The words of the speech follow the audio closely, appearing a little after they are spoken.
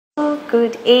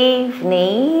Good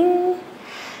evening.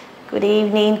 Good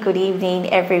evening,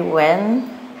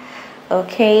 everyone.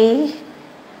 Okay,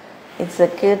 it's a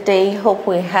good day. Hope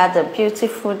we had a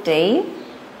beautiful day.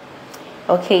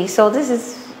 Okay, so this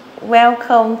is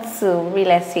welcome to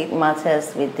Real Estate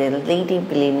Matters with the Lady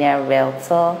Billionaire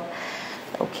Realtor.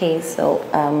 Okay, so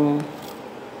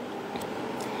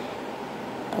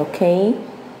okay,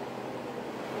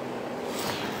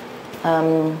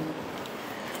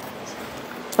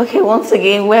 once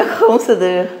again, welcome to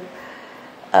the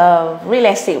Real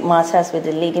Estate Matters with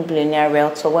the Lady Billionaire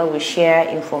Realtor, where we share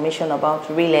information about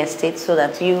real estate so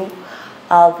that you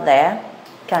out there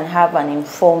can have an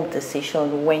informed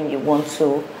decision when you want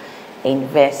to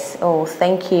invest. Oh,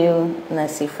 thank you,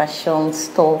 Nasi Fashion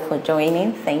Store, for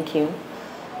joining. Thank you.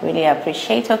 Really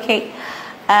appreciate. Okay,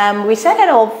 we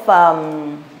started off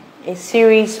a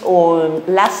series on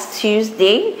last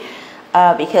Tuesday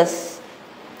because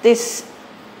this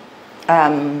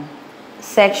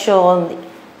section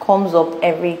comes up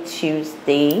every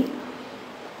Tuesday.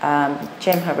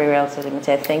 Gem Harvey Realtor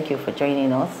Limited, thank you for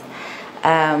joining us.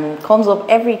 Comes up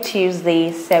every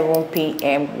Tuesday, 7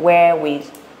 p.m., where we,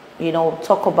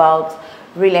 talk about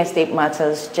real estate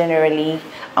matters generally,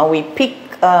 and we pick,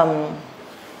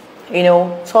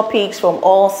 topics from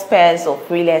all spheres of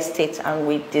real estate, and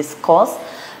we discuss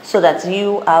so that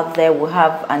you out there will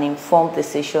have an informed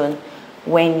decision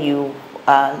when you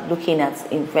looking at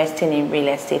investing in real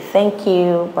estate. Thank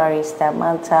you, Barrister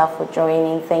Manta, for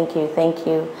joining. Thank you.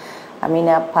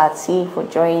 Amina Patti for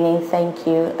joining. Thank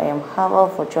you. I am Havel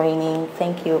for joining.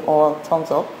 Thank you all.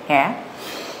 Thumbs up here.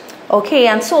 Okay,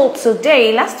 and so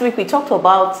today, last week we talked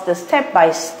about the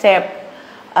step-by-step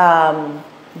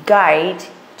guide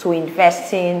to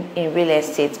investing in real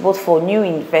estate, both for new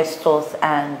investors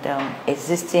and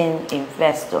existing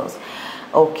investors.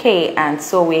 Okay, and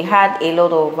so we had a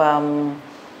lot of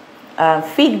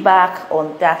feedback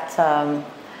on that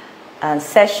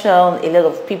session. A lot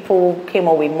of people came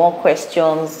up with more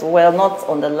questions. Well, not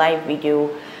on the live video,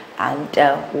 and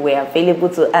we're available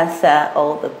to answer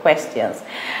all the questions.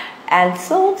 And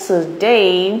so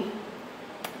today,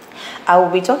 I will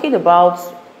be talking about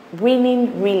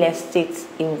winning real estate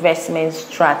investment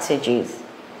strategies.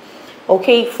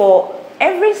 Okay, for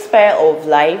every sphere of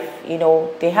life,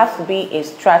 there has to be a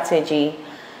strategy,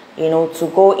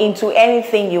 to go into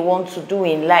anything you want to do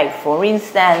in life. For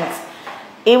instance,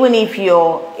 even if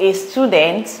you're a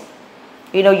student,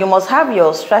 you must have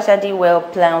your strategy well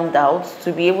planned out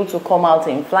to be able to come out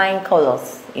in flying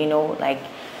colors, like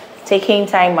taking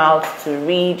time out to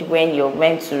read when you're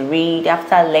meant to read.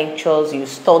 After lectures, you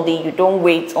study. You don't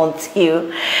wait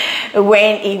until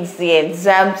when it's the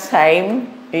exam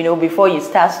time. Before you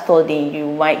start studying, you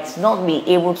might not be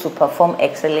able to perform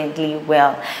excellently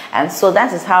well. And so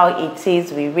that is how it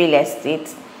is with real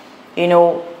estate.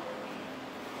 Even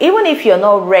if you're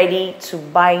not ready to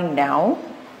buy now,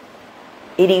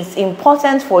 it is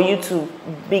important for you to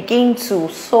begin to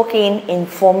soak in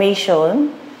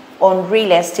information on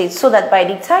real estate so that by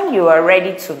the time you are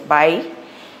ready to buy,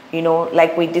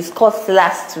 like we discussed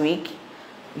last week,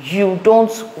 you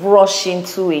don't rush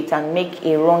into it and make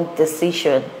a wrong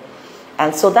decision.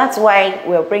 And so that's why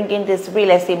we're bringing this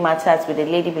Real Estate Matters with the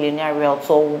Lady Billionaire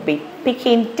Realtor. We'll be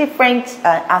picking different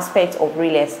aspects of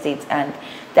real estate, and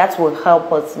that will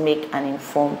help us make an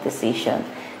informed decision.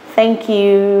 Thank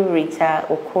you, Rita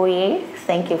Okoye.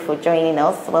 Thank you for joining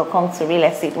us. Welcome to Real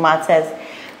Estate Matters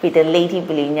with the Lady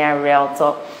Billionaire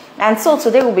Realtor. And so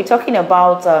today we'll be talking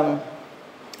about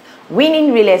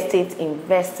winning real estate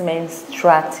investment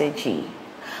strategy.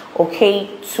 Okay,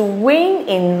 to win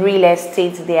in real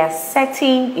estate, there are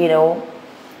certain,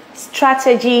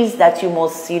 strategies that you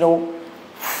must,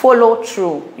 follow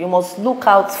through. You must look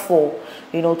out for,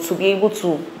 to be able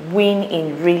to win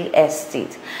in real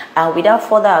estate. And without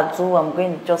further ado, I'm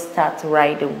going to just start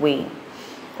right away.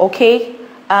 Okay,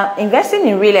 investing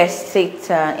in real estate,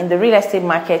 in the real estate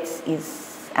market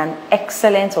is an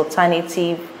excellent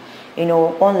alternative,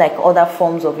 unlike other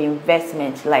forms of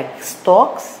investment like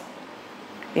stocks.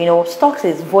 Stocks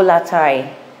is volatile.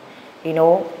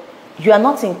 You are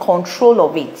not in control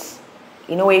of it.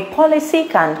 A policy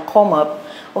can come up,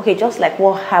 okay, just like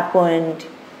what happened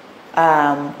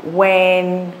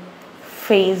when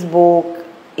Facebook,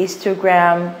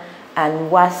 Instagram,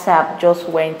 and WhatsApp just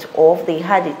went off. They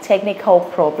had a technical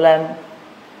problem,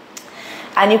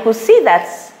 and you could see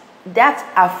that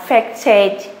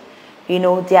affected,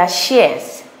 their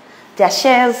shares. Their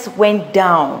shares went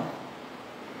down.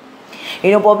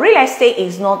 But real estate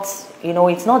is not,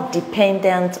 it's not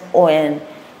dependent on,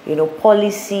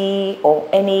 policy or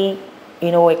any,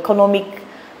 economic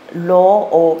law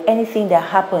or anything that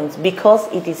happens because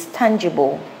it is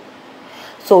tangible.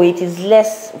 So it is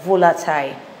less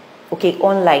volatile. Okay,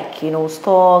 unlike,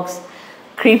 stocks,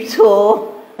 crypto.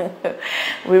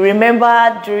 We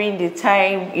remember during the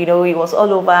time, it was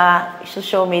all over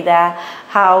social media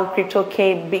how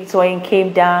Bitcoin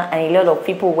came down, and a lot of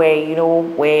people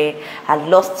had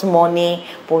lost money.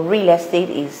 But real estate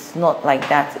is not like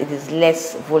that. It is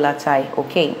less volatile.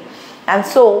 Okay, and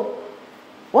so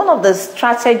one of the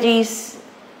strategies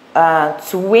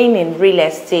to win in real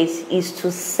estate is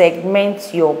to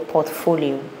segment your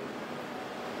portfolio.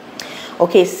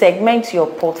 Okay, segment your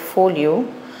portfolio.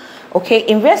 Okay,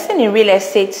 investing in real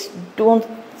estate, you don't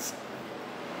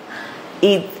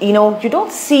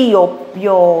see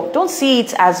don't see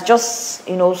it as just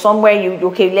somewhere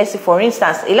let's say, for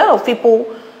instance, a lot of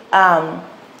people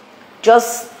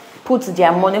just put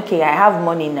their money. Okay, I have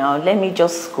money now, let me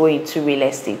just go into real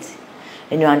estate,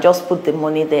 and just put the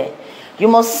money there. You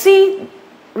must see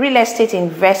real estate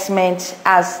investment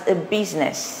as a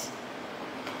business.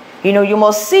 You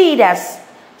must see it as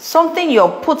something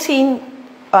you're putting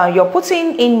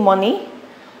in money,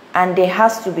 and there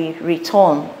has to be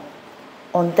return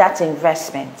on that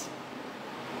investment.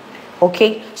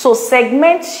 Okay, so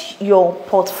segment your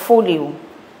portfolio.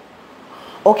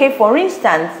 Okay, for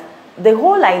instance, the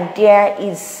whole idea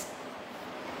is,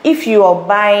 if you are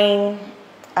buying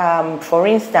for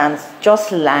instance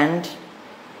just land,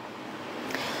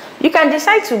 you can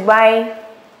decide to buy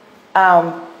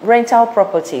rental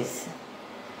properties.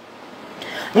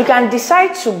 You can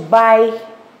decide to buy,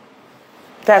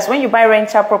 that's when you buy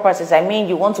rental properties, I mean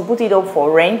you want to put it up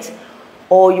for rent,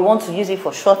 or you want to use it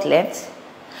for short let.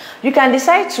 You can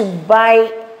decide to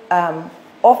buy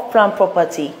off-plan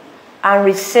property and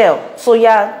resell. So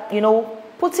yeah,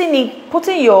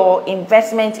 putting your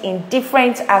investment in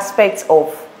different aspects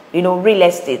of real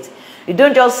estate. You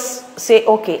don't just say,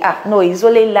 okay, no, it's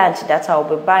only land that I'll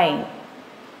be buying.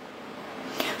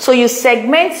 So you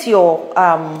segment your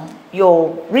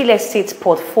real estate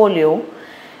portfolio,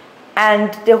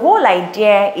 and the whole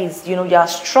idea is you are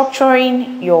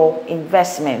structuring your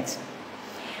investment,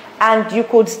 and you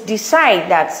could decide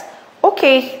that,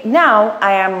 okay, now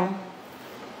I am,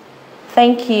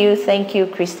 thank you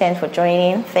Christian for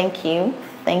joining, thank you.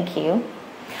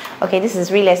 Okay, this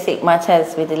is Real Estate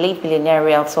Matters with the late Billionaire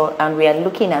Realtor, and we are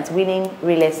looking at winning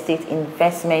real estate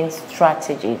investment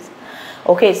strategies.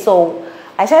 Okay, so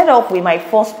I started off with my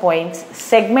first point: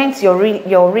 segment your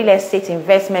real estate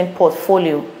investment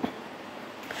portfolio.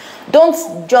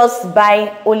 Don't just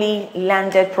buy only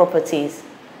landed properties.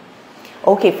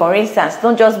 Okay, for instance,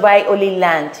 don't just buy only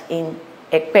land in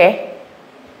Ekpe,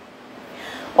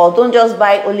 or don't just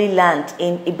buy only land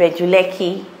in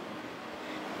Ibejuleki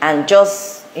and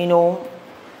just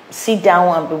sit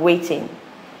down and be waiting.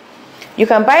 You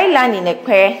can buy land in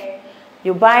Ekpe,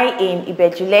 you buy in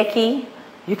Ibejuleki,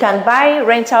 you can buy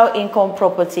rental income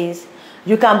properties,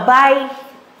 you can buy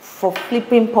for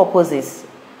flipping purposes.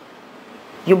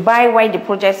 You buy while the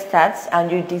project starts,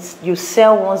 and you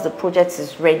sell once the project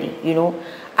is ready.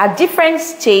 At different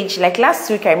stage. Like last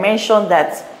week I mentioned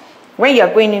that when you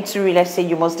are going into real estate,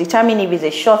 you must determine if it's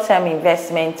a short-term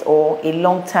investment or a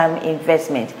long-term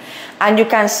investment, and you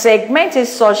can segment it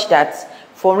such that,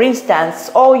 for instance,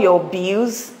 all your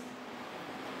bills,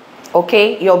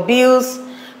 okay, your bills,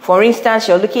 for instance,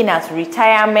 you're looking at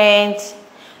retirement,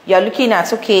 you're looking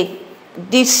at, okay,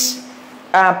 this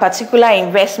particular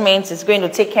investment is going to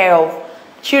take care of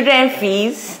children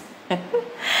fees.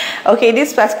 Okay,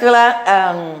 this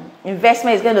particular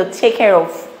investment is going to take care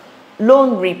of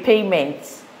loan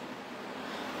repayments.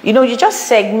 You just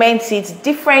segment it,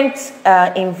 different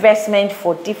investment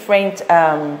for different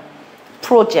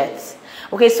projects.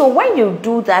 Okay, so when you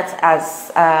do that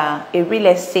as a real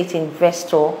estate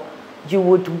investor, you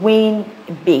would win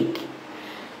big.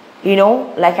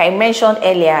 Like I mentioned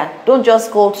earlier, don't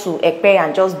just go to Ekpe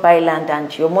and just buy land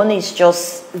and your money is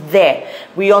just there.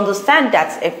 We understand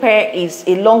that Ekpe is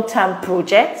a long-term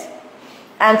project.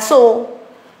 And so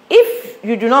if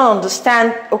you do not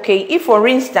understand, okay, if for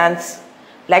instance,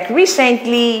 like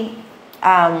recently,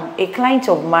 a client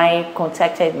of mine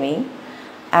contacted me,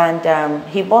 and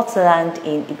he bought land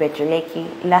in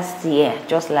Ibejuleki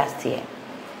just last year.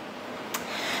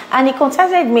 And he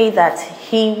contacted me that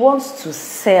he wants to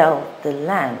sell the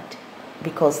land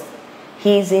because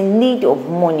he is in need of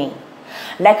money.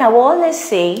 Like I will always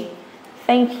say,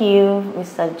 thank you,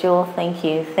 Mr. Joe, thank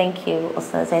you,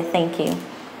 Osaze,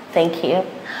 thank you.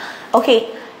 Okay,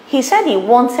 he said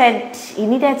he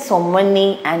needed some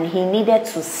money and he needed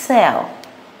to sell.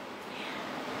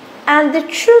 And the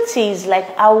truth is,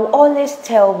 like I will always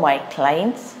tell my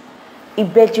clients,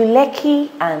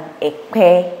 Ibejuleki and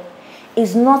Ekpe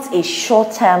is not a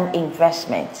short-term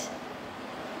investment.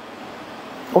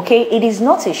 Okay, it is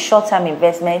not a short-term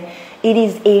investment. It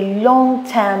is a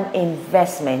long-term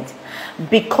investment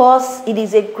because it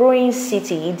is a growing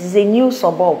city. It is a new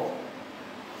suburb.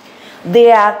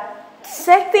 There are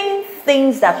certain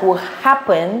things that will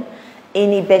happen in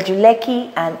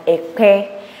Ibejuleki and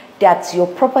Ekpe that your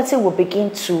property will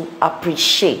begin to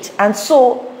appreciate. And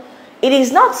so it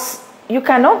is not, you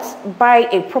cannot buy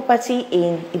a property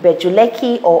in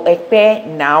Ibejuleki or Ekpe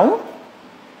now,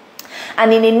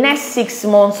 and in the next 6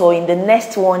 months or in the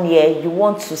next 1 year you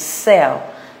want to sell.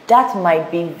 That might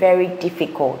be very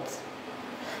difficult.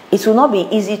 It will not be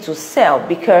easy to sell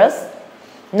because,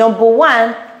 number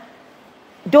one,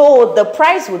 though the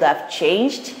price would have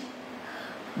changed,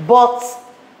 but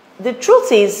the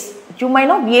truth is you might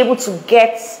not be able to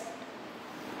get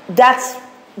that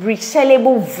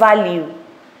resellable value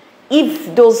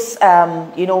if those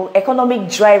economic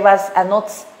drivers are not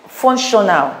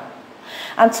functional.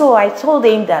 And so I told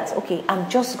him that, okay, I'm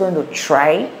just going to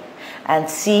try and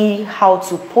see how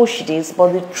to push this.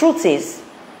 But the truth is,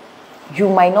 you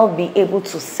might not be able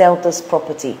to sell this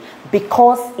property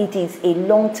because it is a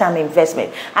long-term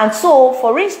investment. And so,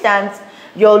 for instance,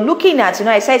 you're looking at,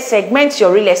 I said segment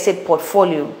your real estate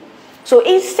portfolio. So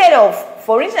instead of,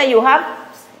 for instance, you have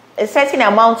a certain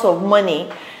amount of money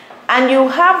and you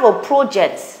have a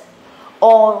project,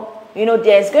 or,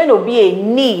 there's going to be a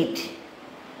need,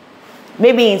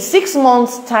 maybe in 6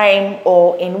 months' time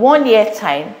or in 1 year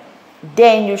time,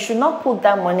 then you should not put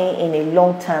that money in a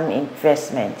long-term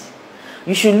investment.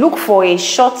 You should look for a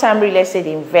short-term real estate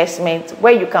investment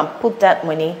where you can put that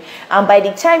money, and by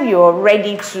the time you're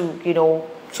ready to,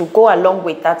 to go along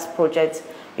with that project,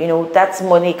 that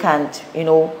money can,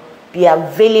 be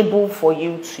available for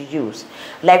you to use.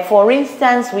 Like, for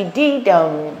instance, we did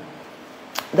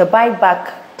the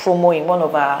buyback promo in one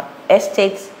of our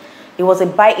estates. It was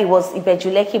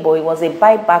Ibejuleki, but it was a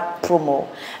buyback promo.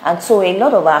 And so a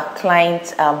lot of our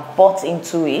clients bought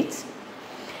into it.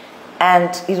 And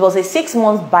it was a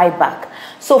 6-month buyback.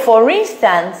 So for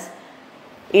instance,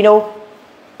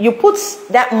 you put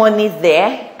that money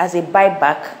there as a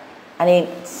buyback, and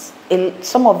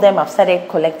some of them have started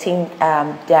collecting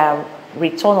their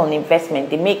return on investment.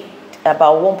 They make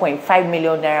about 1.5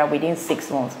 million naira within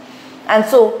 6 months. And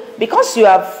so because you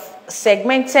have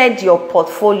segmented your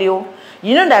portfolio,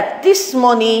 you know that this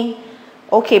money,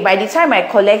 okay, by the time I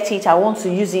collect it, I want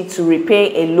to use it to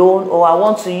repay a loan, or I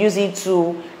want to use it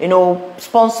to,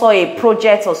 sponsor a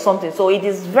project or something. So it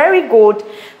is very good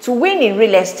to win in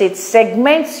real estate.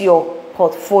 Segment your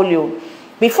portfolio.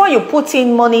 Before you put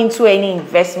in money into any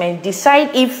investment,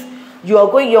 decide if you're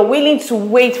willing to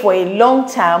wait for a long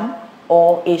term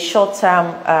or a short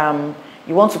term.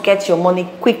 You want to get your money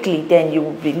quickly, then you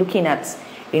will be looking at,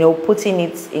 putting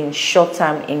it in short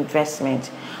term investment.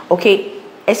 Okay.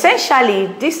 Essentially,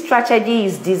 this strategy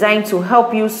is designed to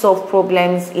help you solve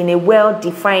problems in a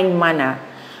well-defined manner.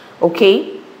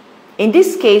 Okay? In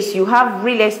this case, you have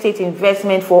real estate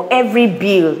investment for every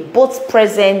bill, both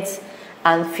present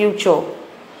and future.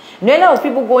 A lot of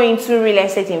people go into real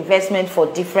estate investment for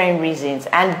different reasons,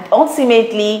 and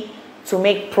ultimately to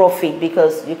make profit,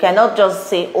 because you cannot just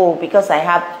say, oh, because I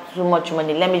have too much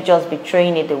money, let me just be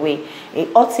throwing it away. It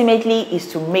ultimately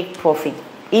is to make profit.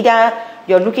 Either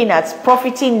you're looking at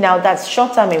profiting now, that's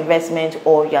short-term investment,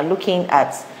 or you're looking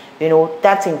at,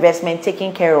 that investment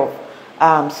taking care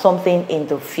of something in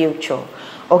the future.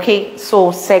 Okay,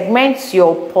 so segment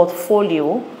your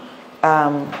portfolio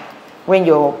when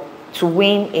you're to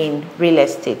win in real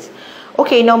estate.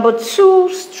 Okay, number 2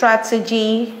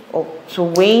 strategy to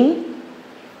win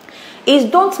is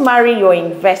don't marry your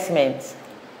investment.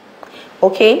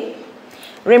 Okay,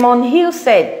 Raymond Hill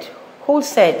said,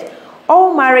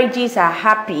 all marriages are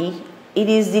happy. It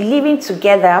is the living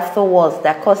together afterwards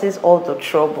that causes all the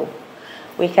trouble.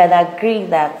 We can agree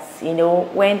that,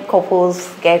 when couples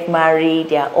get married,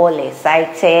 they are all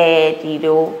excited,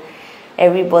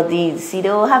 everybody is,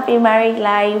 happy married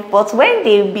life. But when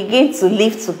they begin to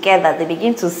live together, they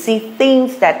begin to see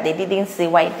things that they didn't see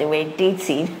while they were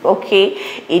dating. Okay,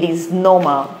 it is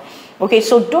normal. Okay,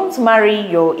 so don't marry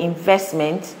your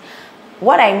investment.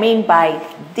 What I mean by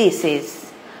this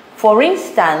is, for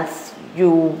instance,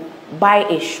 you buy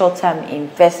a short-term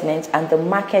investment and the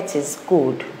market is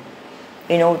good.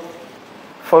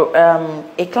 For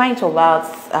a client of ours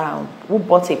who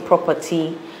bought a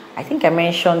property, I think I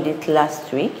mentioned it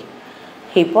last week.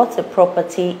 He bought a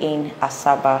property in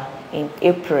Asaba in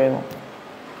April,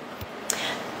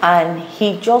 and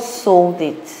he just sold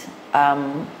it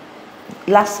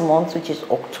last month, which is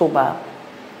October.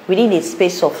 within a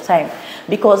space of time,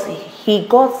 because he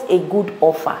got a good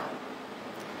offer.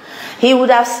 He would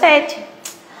have said,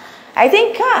 I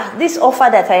think this offer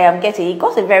that I am getting, he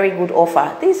got a very good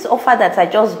offer. This offer that I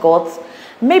just got,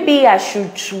 maybe I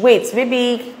should wait.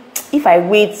 Maybe if I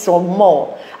wait some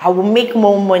more, I will make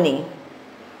more money.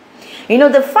 You know,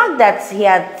 the fact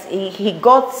that he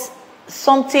got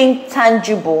something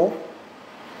tangible,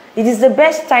 it is the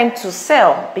best time to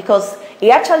sell, because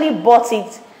he actually bought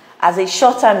it as a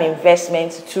short-term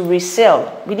investment to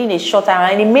resell within a short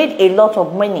time, and he made a lot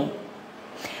of money.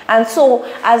 And so,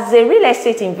 as a real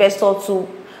estate investor,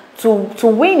 to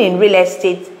win in real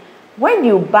estate, when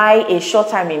you buy a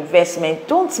short-term investment,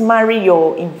 don't marry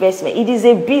your investment. It is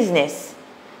a business.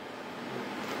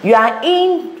 You are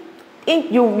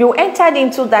you entered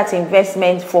into that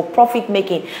investment for profit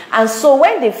making, and so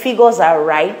when the figures are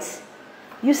right,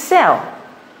 you sell.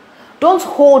 Don't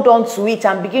hold on to it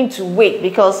and begin to wait,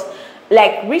 because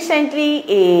like recently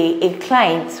a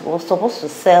client was supposed to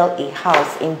sell a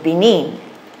house in Benin.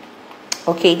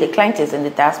 Okay, the client is in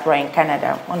the diaspora in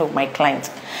Canada, one of my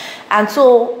clients. And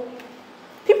so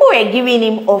people were giving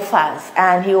him offers,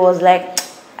 and he was like,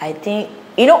 I think,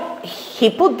 you know, he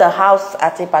put the house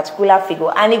at a particular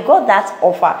figure, and he got that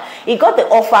offer. He got the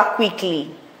offer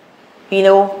quickly. You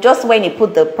know, just when he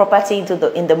put the property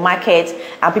in the market,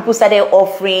 and people started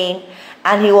offering,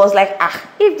 and he was like,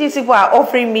 if these people are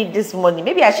offering me this money,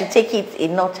 maybe I should take it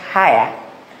a notch higher.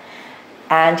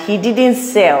 And he didn't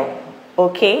sell.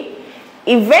 Okay,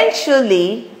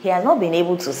 eventually he has not been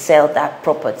able to sell that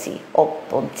property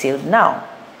up until now.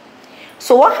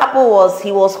 So what happened was,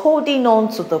 he was holding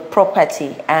on to the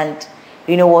property and,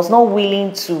 you know, was not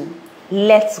willing to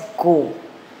let go.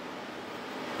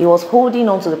 He was holding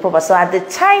on to the property. So at the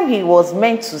time he was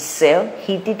meant to sell,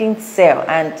 he didn't sell.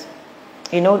 And,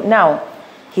 you know, now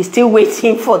he's still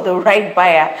waiting for the right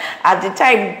buyer. At the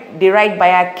time the right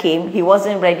buyer came, he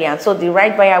wasn't ready. And so the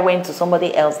right buyer went to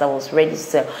somebody else that was ready to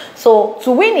sell. So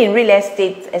to win in real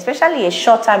estate, especially a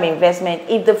short-term investment,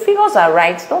 if the figures are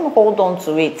right, don't hold on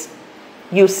to it.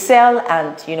 You sell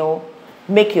and, you know,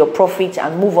 make your profit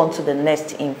and move on to the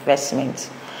next investment.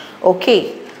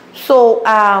 Okay, so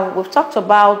we've talked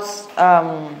about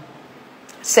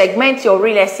segment your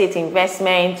real estate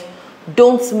investment.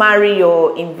 Don't marry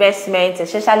your investment,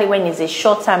 especially when it's a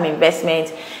short-term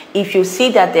investment. If you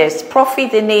see that there's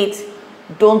profit in it,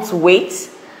 don't wait.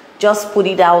 Just put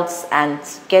it out and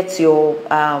get your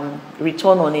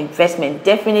return on investment.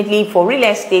 Definitely for real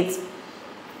estate,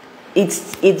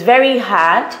 it's very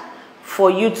hard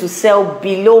for you to sell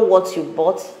below what you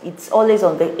bought. It's always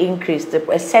on the increase,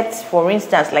 except for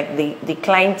instance like the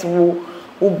client who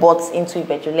bought into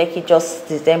Ibejuleki just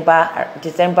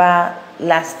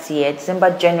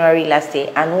January last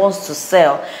year, and wants to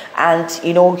sell, and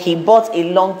you know, he bought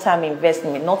a long-term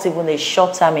investment, not even a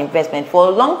short-term investment. For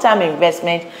a long-term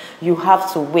investment, you have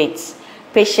to wait.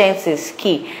 Patience is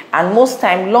key, and most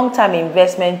time long-term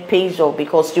investment pays off,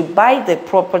 because you buy the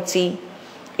property,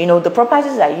 you know, the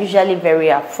properties are usually very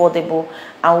affordable,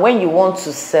 and when you want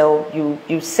to sell,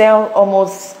 you sell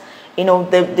almost, you know,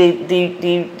 the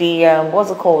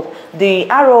what's it called, the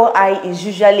ROI is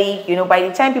usually, you know, by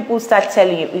the time people start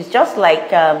telling you, it's just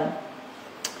like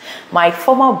my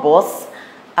former boss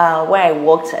where I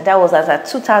worked, that was at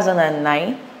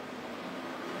 2009,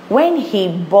 when he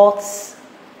bought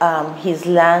his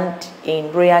land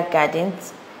in Royal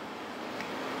Gardens,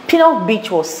 Pinnock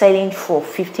Beach was selling for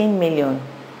 15 million.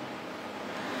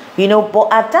 You know,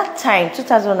 but at that time,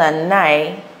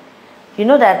 2009, you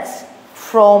know that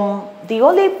from the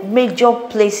only major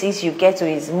places you get to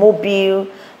is Mobile,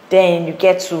 then you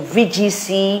get to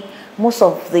VGC. Most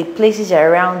of the places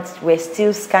around were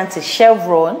still scanty.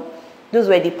 Chevron, those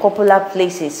were the popular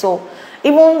places. So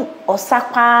even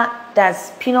Osaka,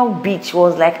 that's Pinnock Beach,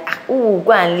 was like, oh,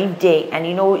 go and live there. And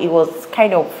you know, it was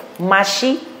kind of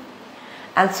mashy.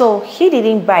 And so he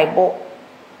didn't buy. But,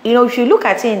 you know, if you look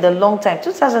at it in the long time,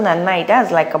 2009,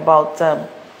 that's like about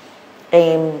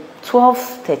 12,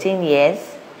 13 years.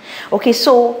 Okay,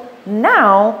 so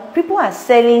now people are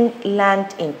selling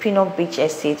land in Pinnock Beach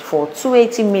Estate for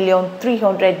 280 million,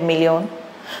 300 million.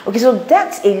 Okay, so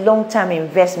that's a long-term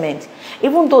investment.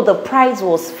 Even though the price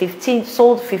was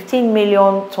 15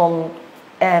 million from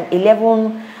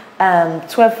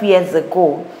 12 years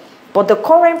ago, but the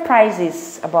current price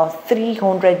is about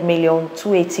 300 million,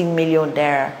 280 million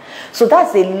there. So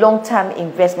that's a long-term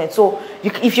investment. So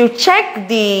if you check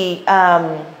the,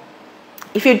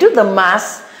 if you do the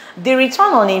math, the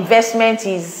return on investment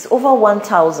is over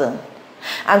 1,000.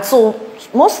 And so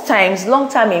most times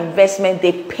long-term investment,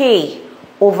 they pay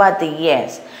over the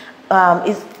years.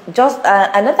 It's just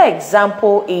another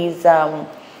example is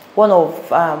one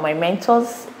of my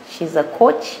mentors. She's a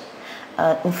coach.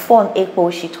 In Fon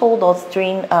Epo, she told us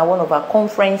during one of our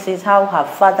conferences how her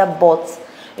father bought,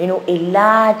 a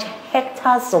large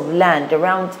hectares of land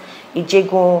around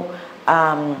Ijegu.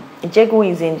 Ijegu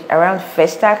is in around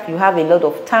Festac. You have a lot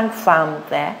of tank farm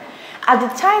there. At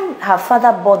the time her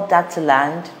father bought that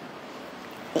land,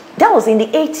 that was in the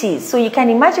 80s. So you can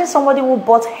imagine somebody who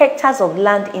bought hectares of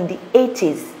land in the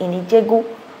 80s in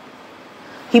Ijegu.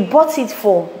 He bought it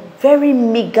for very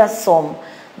meager sum.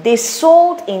 They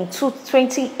sold in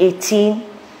 2018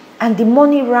 and the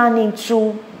money ran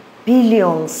into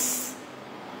billions.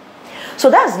 So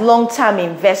that's long-term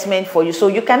investment for you. So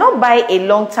you cannot buy a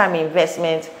long-term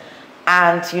investment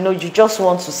and you just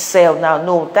want to sell now.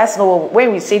 No, that's not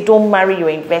when we say don't marry your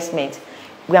investment.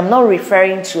 I'm not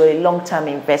referring to a long-term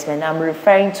investment. I'm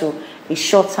referring to a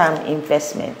short-term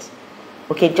investment.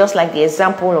 Okay, just like the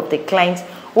example of the client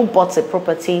who bought a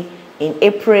property in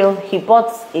April. He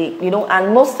bought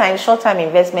and most times short-term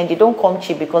investment, they don't come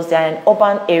cheap because they are in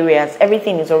urban areas.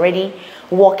 Everything is already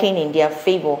working in their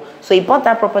favor. So he bought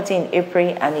that property in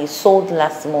April and he sold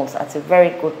last month at a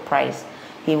very good price.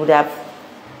 He would have,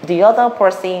 the other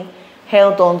person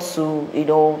held on to,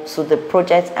 to the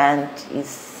project and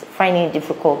is finding it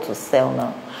difficult to sell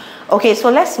now. Okay, so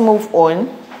let's move on.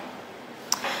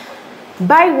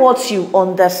 Buy what you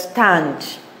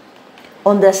understand.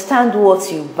 Understand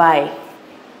what you buy.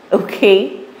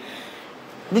 Okay,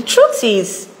 the truth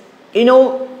is, a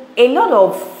lot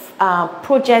of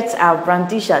projects are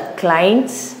brandished at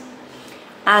clients,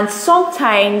 and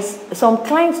sometimes some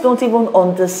clients don't even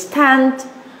understand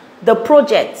the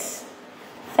projects.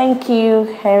 Thank you,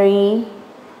 Harry.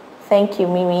 Thank you,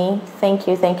 Mimi. Thank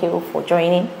you for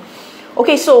joining.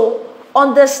 Okay, so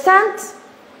understand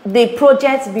the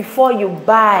project before you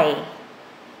buy.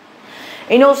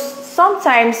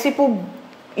 Sometimes people,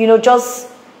 just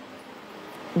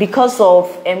because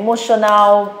of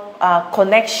emotional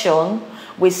connection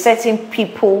with certain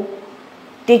people,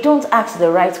 they don't ask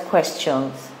the right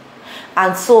questions.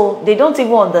 And so they don't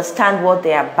even understand what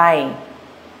they are buying.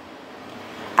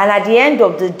 And at the end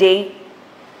of the day,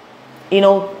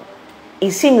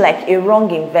 it seemed like a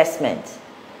wrong investment.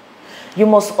 You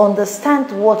must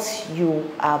understand what you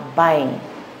are buying.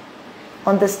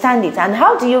 Understand it. And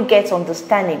how do you get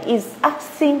understanding? Is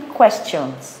asking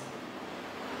questions.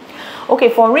 Okay,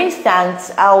 for instance,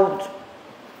 there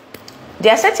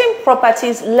are certain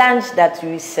properties, land that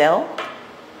you sell,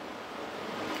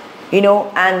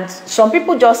 and some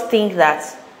people just think that,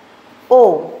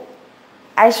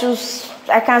 I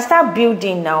can start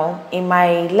building now in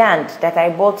my land that I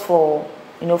bought for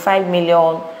 5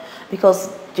 million,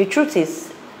 because the truth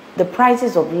is the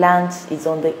prices of land is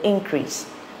on the increase.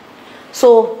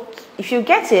 So if you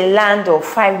get a land of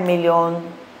 5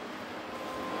 million,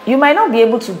 you might not be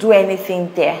able to do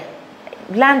anything there.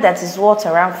 Land that is worth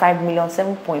around 5 million,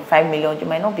 7.5 million, you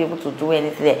might not be able to do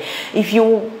anything there. If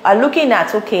you are looking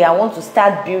at, okay, I want to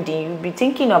start building, you'll be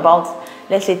thinking about,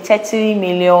 let's say 30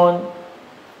 million,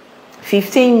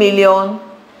 15 million,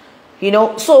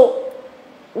 So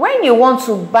when you want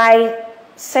to buy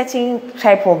certain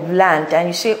type of land and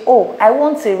you say, I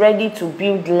want a ready to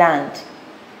build land,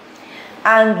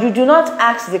 and you do not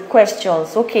ask the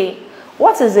questions, okay,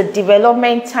 what is the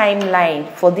development timeline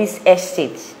for this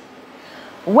estate?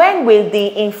 When will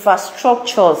the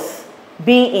infrastructures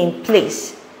be in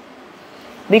place?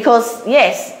 Because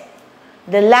yes,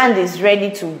 the land is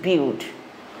ready to build,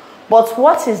 but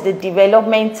what is the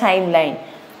development timeline?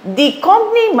 The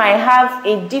company might have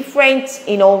a different,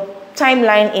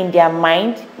 timeline in their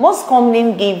mind. Most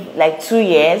companies give like 2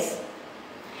 years.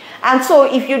 And so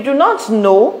if you do not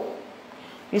know,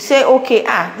 you say, okay,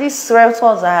 this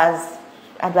Realtor has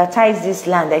advertised this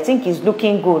land. I think it's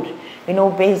looking good,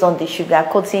 based on the sugar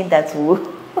coating that would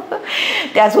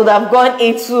have gone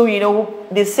into,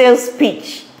 the sales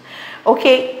pitch.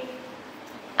 Okay.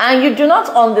 And you do not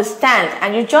understand,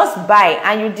 and you just buy,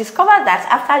 and you discover that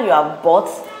after you have bought,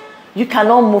 you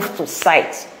cannot move to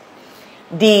site.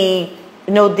 The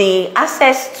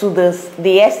access to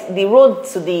the road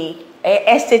to the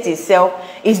estate itself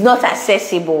is not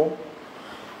accessible.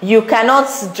 You cannot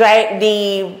drive,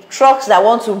 the trucks that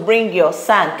want to bring your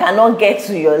sand cannot get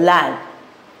to your land.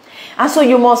 And so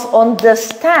you must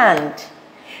understand,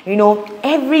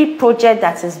 every project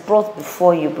that is brought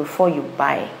before you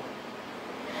buy.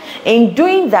 In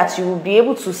doing that, you will be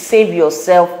able to save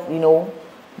yourself,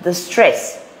 the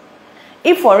stress.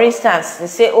 If, for instance, they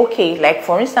say, okay, like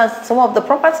for instance, some of the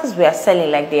properties we are selling,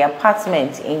 like the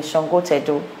apartment in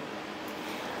Shangotedo,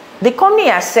 the company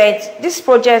has said this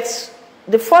project,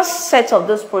 the first set of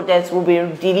those projects will be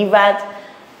delivered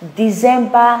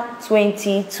December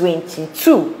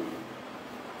 2022.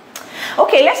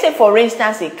 Okay, let's say for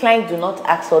instance, a client do not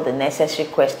ask all the necessary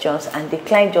questions and the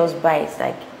client just buys,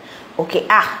 like, okay,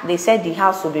 they said the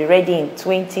house will be ready in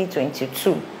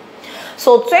 2022.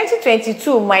 So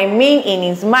 2022 might mean in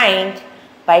his mind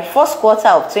by first quarter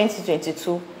of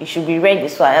 2022 it should be ready.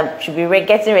 So I should be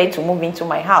getting ready to move into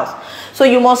my house. So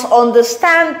you must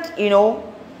understand,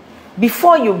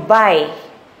 before you buy,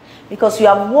 because you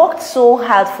have worked so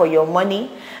hard for your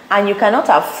money and you cannot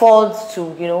afford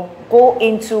to go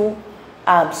into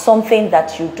something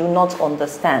that you do not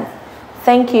understand.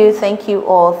 Thank you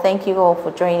all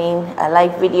for joining a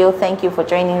live video. Thank you for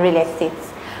joining Real Estate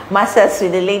Masters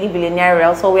with the Lady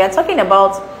Billionaire. So we are talking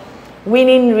about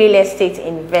winning real estate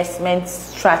investment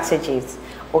strategies,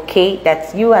 okay,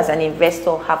 that you as an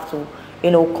investor have to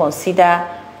consider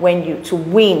when you to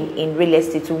win in real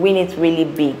estate, to win it really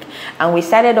big. And we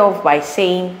started off by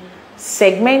saying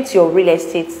segment your real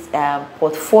estate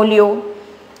portfolio.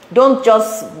 Don't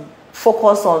just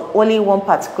focus on only one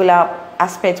particular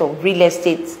aspect of real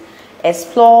estate.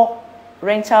 Explore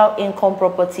rental income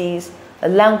properties,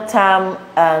 long-term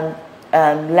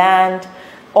land,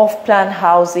 off-plan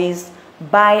houses,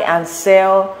 buy and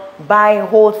sell, buy,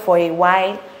 hold for a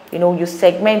while. You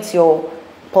segment your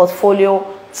portfolio,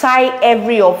 tie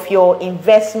every of your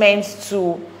investments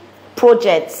to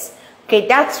projects. Okay,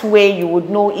 that's where you would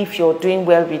know if you're doing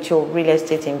well with your real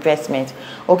estate investment.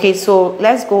 Okay, so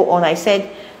let's go on. I said,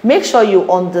 make sure you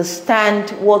understand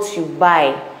what you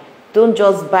buy. Don't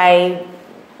just buy,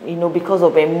 because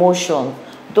of emotion.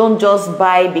 Don't just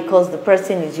buy because the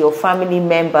person is your family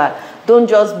member. Don't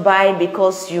just buy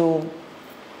because you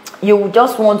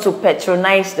just want to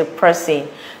patronize the person,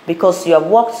 because you have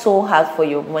worked so hard for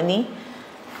your money.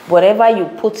 Whatever you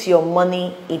put your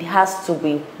money, it has to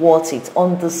be worth it.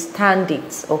 Understand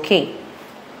it, okay?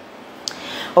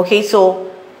 Okay,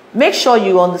 so make sure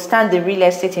you understand the real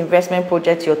estate investment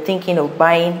project you're thinking of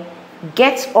buying.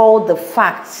 Get all the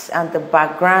facts and the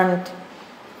background,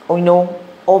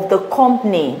 of the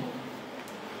company.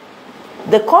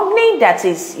 The company that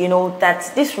is,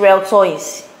 that this realtor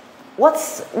is,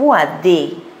 who are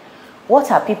they?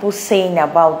 What are people saying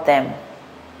about them?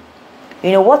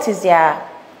 What is their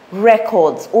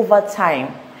records over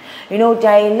time? There are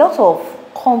a lot of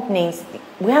companies.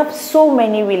 We have so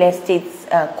many real estate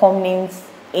companies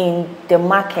in the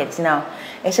market now,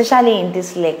 especially in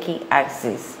this Lekki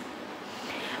axis.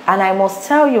 And I must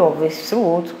tell you of this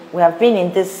truth, we have been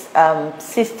in this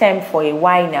system for a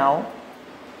while now.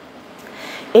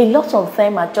 A lot of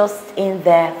them are just in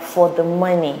there for the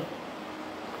money.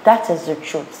 That is the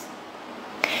truth.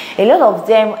 A lot of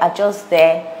them are just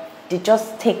there. They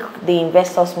just take the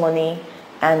investors' money,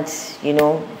 and you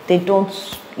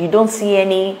don't see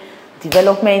any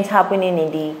development happening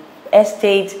in the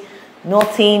estate.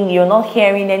 Nothing. You're not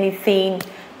hearing anything.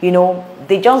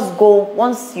 They just go,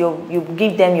 once you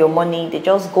give them your money, they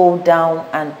just go down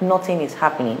and nothing is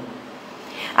happening.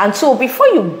 And so before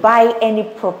you buy any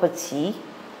property,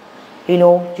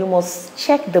 you must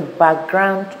check the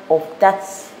background of that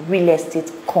real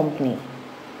estate company.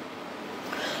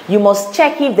 You must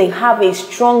check if they have a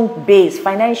strong base,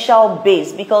 financial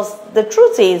base, because the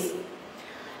truth is,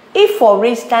 if for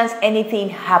instance anything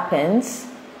happens,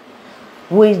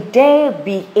 will they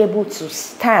be able to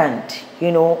stand,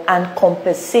 and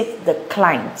compensate the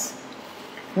client?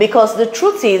 Because the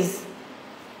truth is,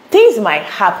 things might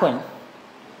happen.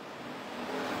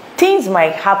 Things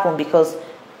might happen because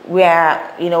we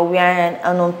are in an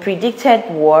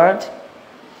unpredicted world.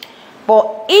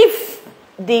 But if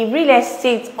the real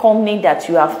estate company that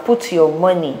you have put your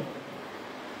money,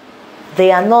 they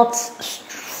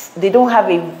don't have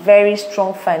a very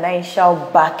strong financial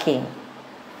backing,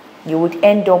 you would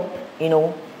end up,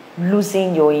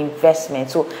 losing your investment.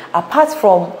 So apart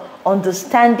from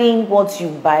understanding what you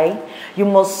buy, you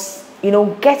must,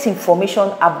 get information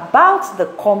about the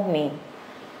company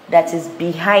that is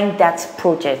behind that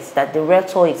project that the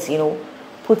realtor is,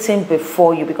 putting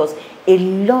before you, because a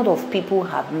lot of people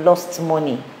have lost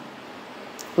money.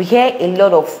 We hear a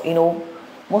lot of,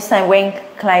 most time when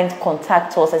clients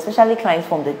contact us, especially clients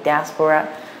from the diaspora,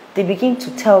 they begin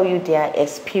to tell you their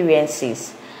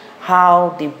experiences,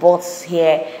 how they bought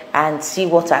here and see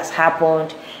what has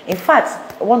happened. In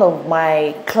fact, one of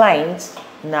my clients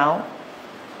now,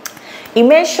 he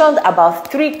mentioned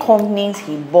about 3 companies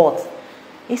he bought.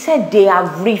 He said they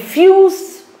have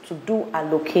refused to do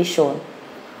allocation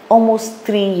almost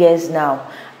 3 years now,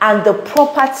 and the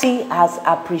property has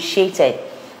appreciated.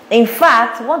 In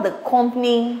fact, what the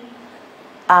company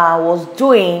was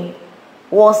doing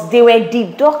was they were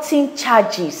deducting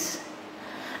charges,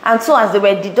 And so as they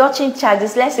were deducting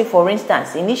charges, let's say for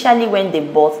instance, initially when they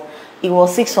bought, it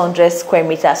was 600 square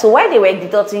meters. So while they were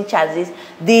deducting charges,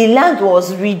 the land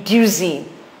was reducing.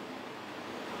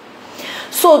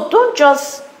 So don't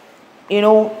just,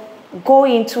 go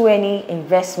into any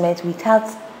investment without,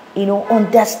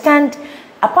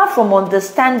 apart from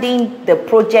understanding the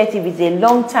project, if it's a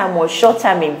long-term or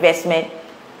short-term investment,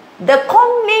 the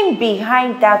company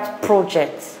behind that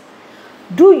project,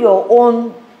 do your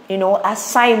own,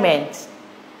 assignment.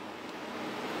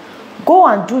 Go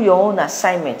and do your own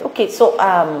assignment. Okay, so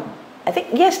I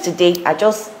think yesterday I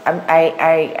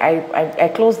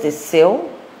closed the sale.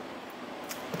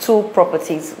 2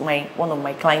 properties one of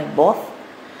my clients bought.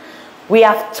 We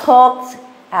have talked.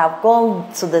 I've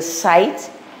gone to the site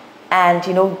and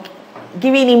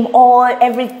giving him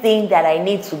everything that I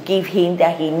need to give him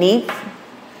that he needs,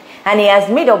 and he has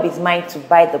made up his mind to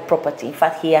buy the property. In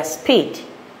fact, he has paid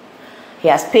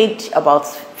about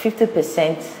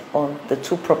 50% on the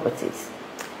 2 properties.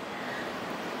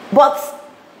 But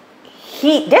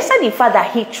despite the fact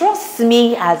that he trusts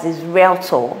me as his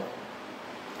realtor,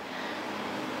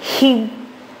 he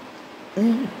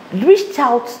reached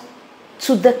out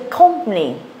to the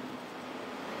company,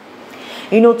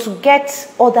 to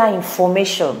get other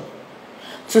information,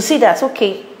 to see that,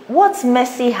 okay, what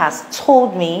Mercy has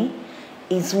told me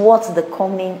is what the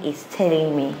company is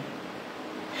telling me.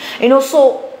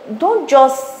 So don't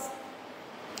just,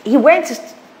 he went,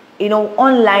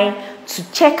 online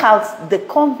to check out the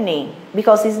company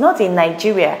because it's not in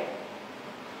Nigeria.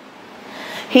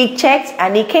 He checked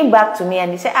and he came back to me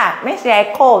and he said, Mercy,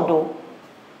 I called though.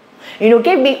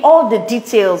 Gave me all the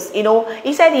details.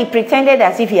 He said he pretended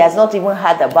as if he has not even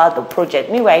heard about the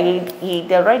project. Meanwhile, he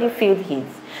already filled his.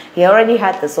 He already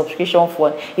had the subscription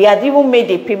fund. He had even made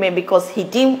the payment because he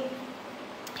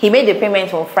made the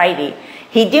payment on Friday.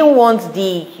 He didn't want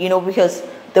because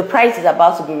the price is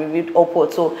about to be reviewed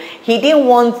upward. So he didn't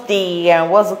want the,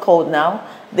 what's it called now?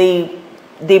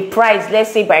 The price,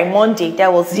 let's say by Monday,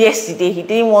 that was yesterday. He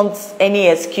didn't want any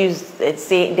excuse and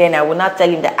say, then I will not tell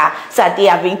him that, sir, they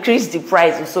have increased the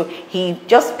price. So he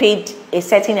just paid a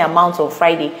certain amount on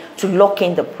Friday to lock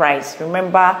in the price.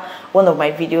 Remember one of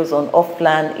my videos on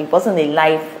off-plan, it wasn't a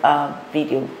live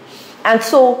video. And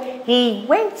so he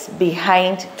went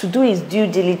behind to do his due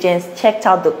diligence, checked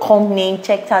out the company,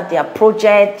 checked out their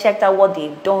project, checked out what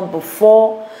they've done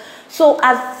before. So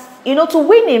as to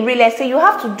win in real estate, you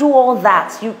have to do all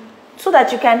that so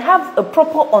that you can have a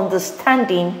proper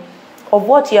understanding of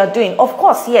what you are doing. Of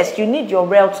course, yes, you need your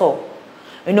realtor.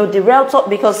 The realtor,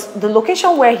 because the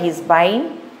location where he's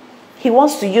buying, he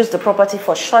wants to use the property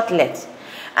for short let.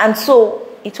 And so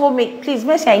he told me, please,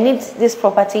 Mercy, I need this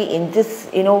property in this,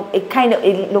 a kind of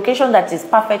a location that is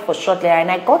perfect for short let.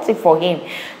 And I got it for him.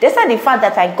 Despite the fact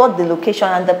that I got the location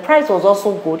and the price was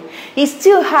also good, he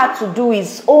still had to do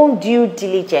his own due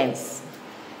diligence.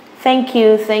 Thank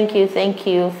you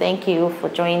for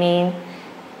joining.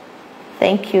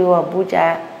 Thank you,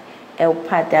 Abuja El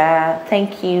Pada.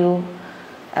 Thank you,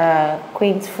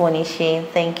 Queen's Furnishing.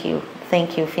 Thank you,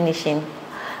 Finishing.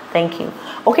 Thank you.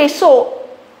 Okay, so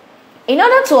in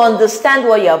order to understand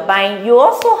what you're buying, you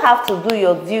also have to do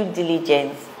your due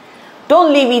diligence.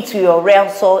 Don't leave it to your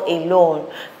realtor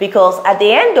alone, because at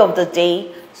the end of the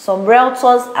day, some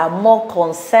realtors are more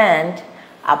concerned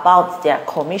about their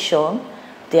commission.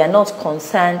 They are not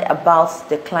concerned about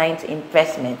the client's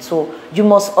investment. So you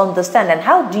must understand. And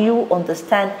how do you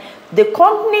understand? The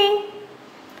company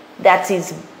that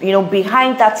is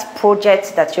behind that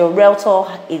project that your realtor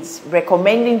is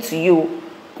recommending to you,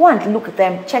 go and look at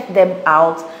them, check them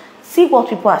out, see what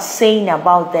people are saying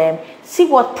about them, see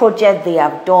what project they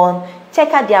have done, check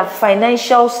out their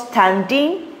financial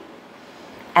standing,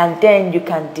 and then you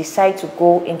can decide to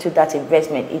go into that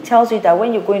investment. It tells you that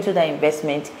when you go into that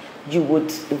investment, you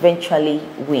would eventually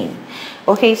win.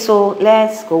 Okay, so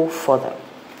let's go further.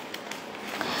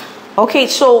 Okay,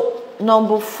 so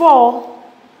number 4,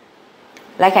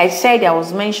 like I said, I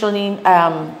was mentioning,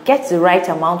 get the right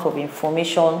amount of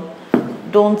information.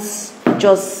 Don't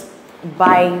just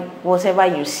buy whatever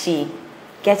you see.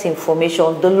 Get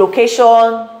information, the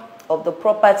location of the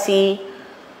property,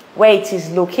 where it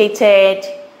is located.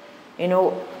 In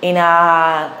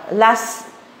our last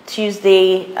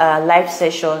Tuesday live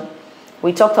session,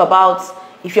 we talked about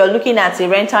if you're looking at a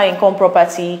rental income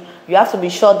property, you have to be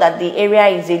sure that the area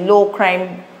is a low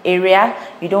crime area.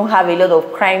 You don't have a lot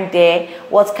of crime there.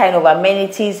 What kind of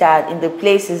amenities are in the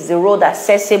place? Is the road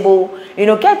accessible?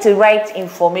 Get the right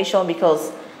information,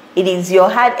 because it is your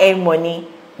hard-earned money.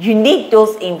 You need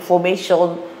those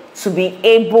information to be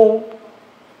able,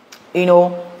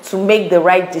 to make the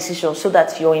right decision so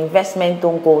that your investment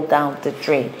don't go down the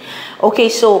drain. Okay,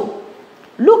 so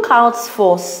look out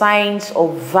for signs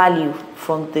of value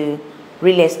from the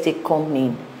real estate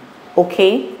company.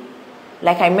 Okay,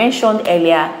 like I mentioned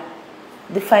earlier,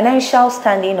 the financial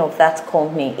standing of that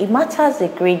company, it matters a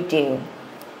great deal.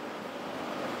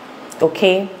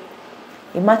 Okay,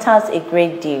 it matters a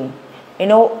great deal. You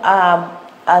know,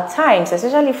 at times,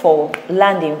 especially for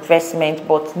land investment,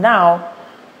 but now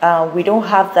we don't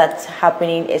have that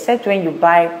happening except when you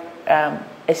buy a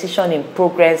decision in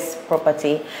progress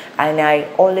property. And I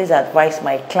always advise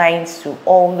my clients to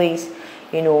always,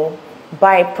 you know,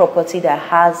 buy property that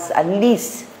has at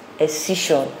least a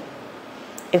decision,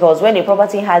 because when a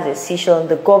property has a decision,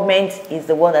 the government is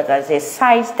the one that has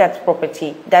assigned that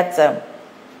property, that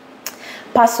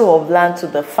parcel of land to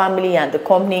the family, and the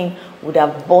company would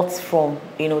have bought from,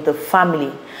 you know, the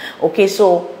family. Okay,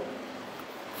 so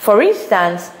for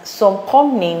instance, some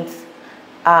companies,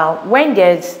 when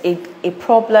there's a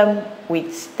problem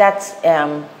with that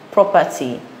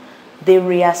property, they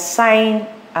reassign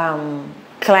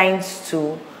clients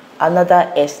to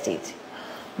another estate.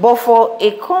 But for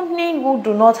a company who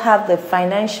do not have the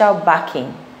financial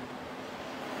backing,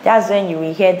 that's when you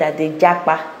will hear that they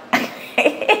jackpot.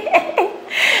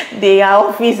 Their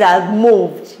office has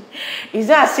moved. It's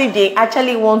not as if they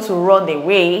actually want to run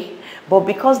away, but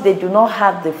because they do not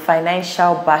have the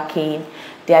financial backing,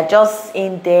 they are just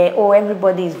in there. Oh,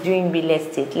 everybody is doing real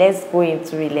estate. Let's go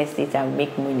into real estate and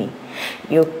make money.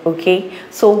 Okay?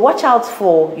 So watch out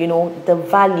for, you know, the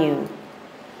value.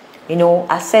 You know,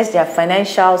 assess their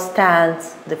financial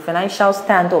stance, the financial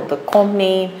stand of the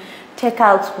company. Check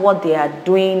out what they are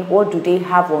doing. What do they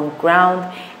have on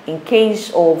ground in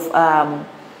case of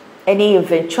any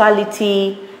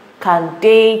eventuality? Can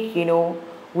they, you know,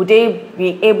 would they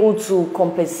be able to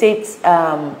compensate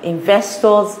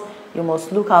investors? You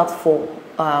must look out for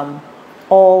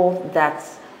all that,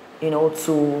 you know,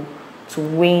 to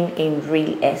win in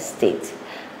real estate.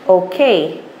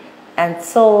 Okay, and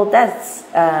so that's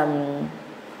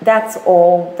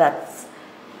all that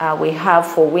we have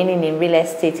for winning in real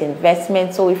estate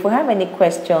investment. So if we have any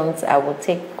questions, I will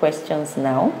take questions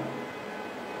now.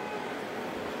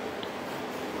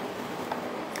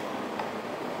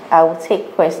 I will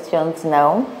take questions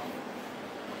now.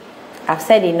 I've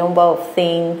said a number of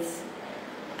things.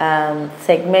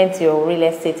 Segment your real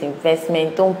estate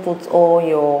investment. Don't put all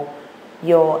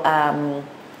your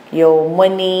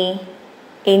money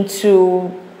into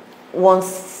one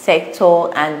sector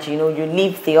and, you know, you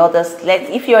leave the others.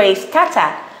 If you're a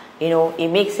starter, you know, it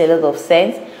makes a lot of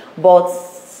sense. But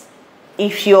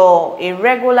if you're a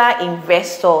regular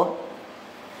investor,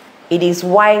 it is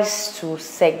wise to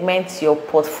segment your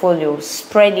portfolio,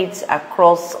 spread it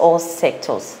across all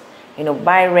sectors. You know,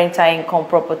 buy rental income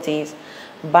properties,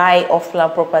 buy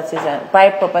off-land properties, and buy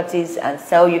properties and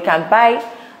sell. You can buy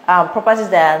properties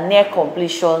that are near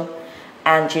completion,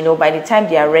 and, you know, by the time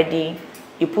they are ready,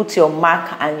 you put your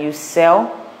mark and you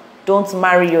sell. Don't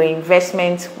marry your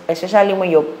investment, especially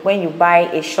when you buy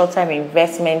a short-term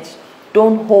investment.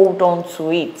 Don't hold on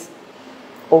to it.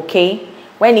 Okay,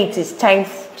 when it is time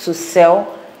to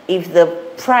sell, if the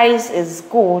price is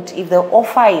good, if the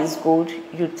offer is good,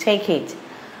 you take it.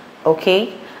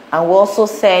 Okay, and we also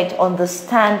said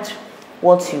understand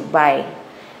what you buy.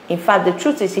 In fact, the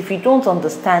truth is, if you don't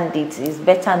understand it, it's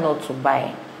better not to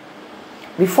buy.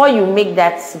 Before you make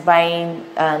that buying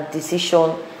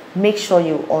decision, make sure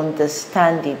you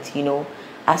understand it. You know,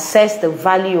 assess the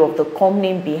value of the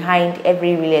company behind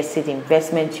every real estate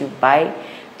investment you buy.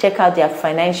 Check out their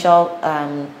financial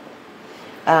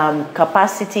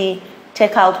capacity.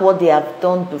 Check out what they have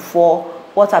done before.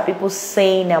 What are people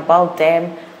saying about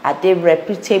them? Are they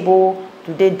reputable?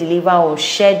 Do they deliver on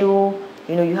schedule?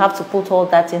 You know, you have to put all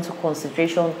that into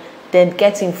consideration. Then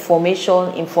get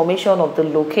information of the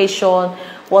location.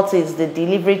 What is the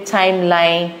delivery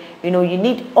timeline? You know, you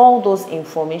need all those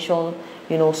information,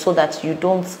 you know, so that you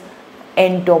don't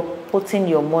end up putting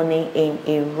your money in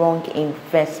a wrong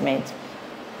investment.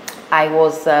 I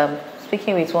was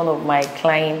speaking with one of my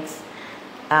clients.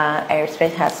 I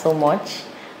respect her so much.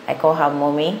 I call her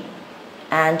mommy.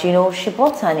 And, you know, she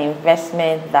bought an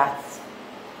investment that,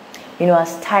 you know,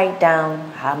 has tied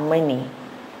down her money.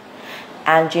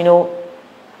 And, you know,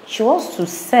 she wants to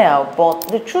sell. But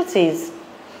the truth is,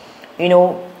 you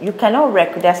know, you cannot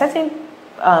there are certain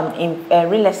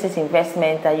real estate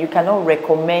investment that you cannot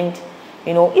recommend,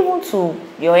 you know, even to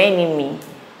your enemy,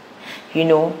 you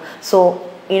know.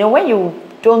 So, you know, when you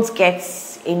don't get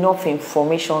enough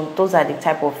information, those are the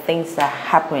type of things that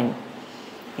happen.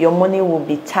 Your money will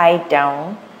be tied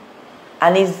down,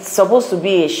 and it's supposed to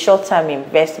be a short-term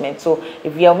investment. So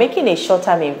if you're making a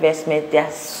short-term investment, there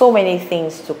are so many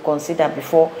things to consider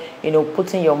before, you know,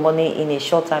 putting your money in a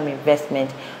short-term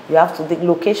investment. You have to, the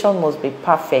location must be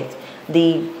perfect.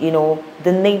 The, you know,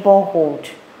 the neighborhood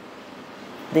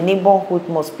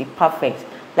must be perfect.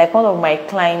 Like one of my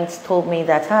clients told me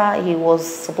that he was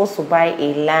supposed to buy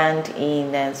a land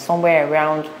in somewhere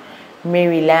around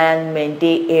Maryland,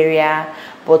 Mende area,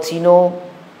 but you know,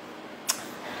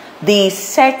 the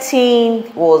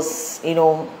setting was, you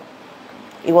know,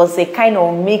 it was a kind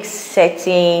of mixed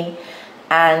setting,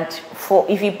 and for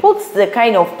if he puts the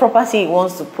kind of property he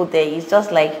wants to put there, it's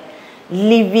just like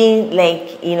living,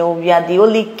 like, you know, you are the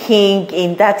only king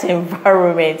in that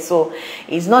environment. So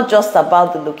it's not just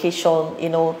about the location, you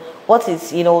know, what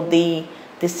is, you know, the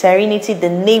serenity, the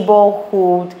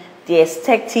neighborhood, the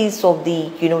aesthetics of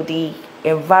the, you know, the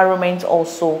environment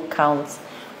also counts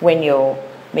when you're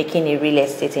making a real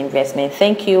estate investment.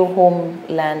 Thank you,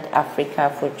 Homeland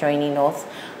Africa, for joining us.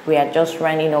 We are just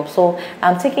running up, so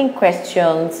I'm taking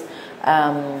questions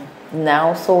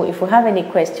now. So if you have any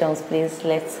questions, please,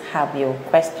 let's have your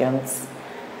questions.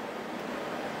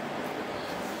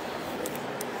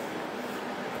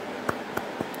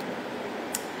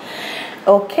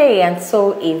 Okay, and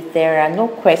so if there are no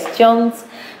questions,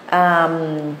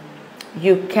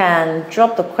 you can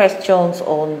drop the questions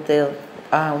on the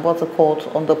what's it called,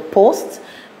 on the post,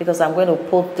 because I'm going to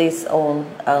put this on,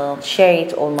 share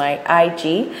it on my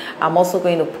IG. I'm also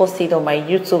going to post it on my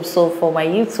YouTube. So for my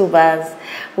YouTubers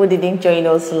who didn't join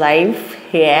us live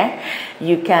here,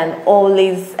 you can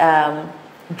always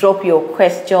drop your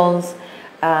questions,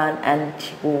 and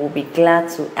we will be glad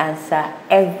to answer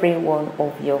every one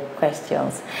of your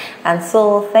questions. And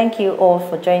so thank you all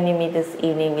for joining me this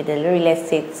evening with the Real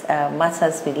Estate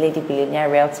Matters with Lady Billionaire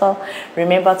Realtor.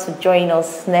 Remember to join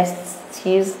us next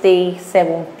Tuesday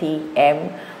 7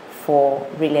 p.m. for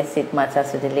Real Estate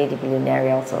Matters with the Lady Billionaire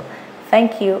Realtor.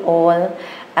 Thank you all,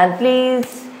 and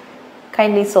please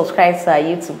kindly subscribe to our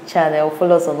YouTube channel,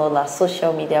 follow us on all our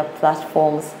social media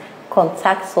platforms,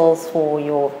 contact us for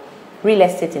your real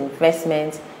estate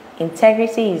investment.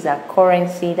 Integrity is our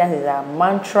currency, that is our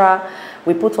mantra.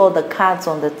 We put all the cards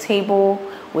on the table,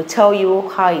 we tell you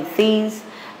how it is,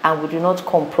 and we do not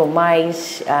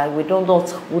compromise. We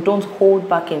don't hold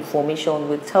back information.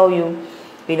 We tell you,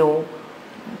 you know,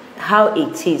 how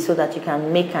it is, so that you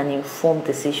can make an informed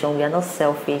decision. We are not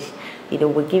selfish. You know,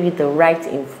 we give you the right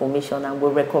information, and we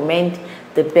recommend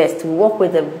the best. We work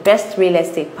with the best real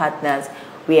estate partners.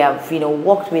 We have, you know,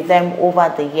 worked with them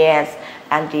over the years,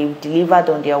 and they've delivered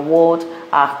on their word.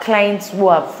 Our clients who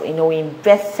have, you know,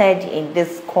 invested in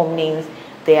these companies,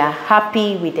 they are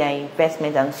happy with their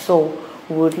investment, and so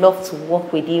we would love to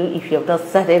work with you if you have not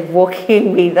started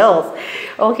working with us.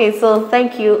 Okay, so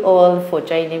thank you all for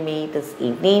joining me this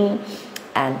evening,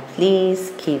 and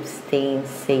please keep staying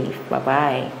safe. Bye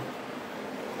bye.